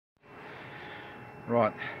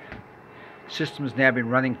Right, system has now been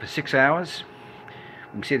running for 6 hours.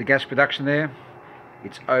 You can see the gas production there.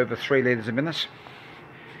 It's over 3 litres a minute.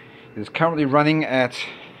 It is currently running at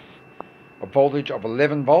a voltage of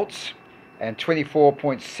 11 volts and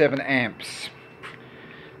 24.7 amps.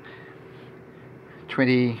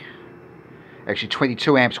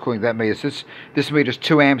 22 amps according to that meter. So this meter is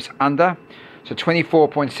 2 amps under, so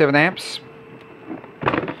 24.7 amps.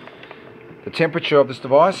 The temperature of this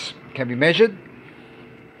device can be measured.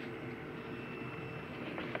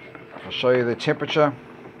 I'll show you the temperature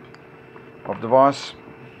of the device.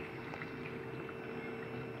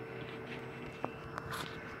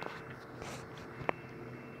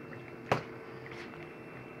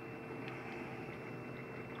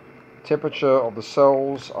 Temperature of the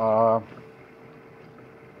cells are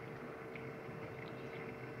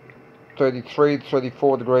 33 to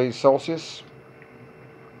 34 degrees Celsius.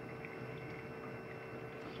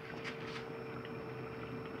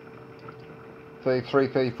 The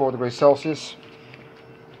 34 degrees Celsius.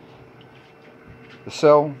 The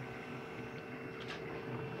cell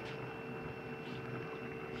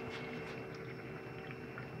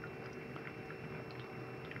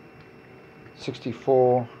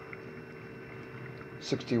 (64,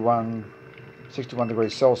 61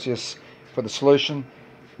 degrees Celsius for the solution,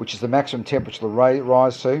 which is the maximum temperature to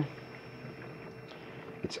rise to.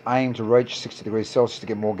 It's aimed to reach 60 degrees Celsius to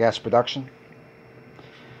get more gas production.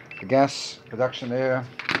 The gas production there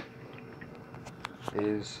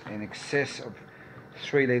is in excess of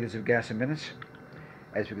 3 litres of gas a minute,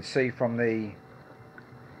 as we can see from the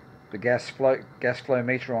gas flow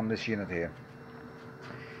meter on this unit here.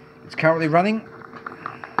 It's currently running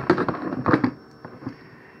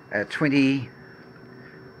at 22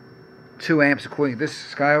 amps according to this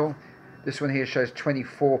scale. This one here shows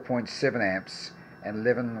 24.7 amps and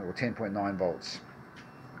 11 or 10.9 volts.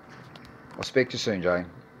 I'll speak to you soon, Jay.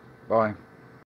 Bye.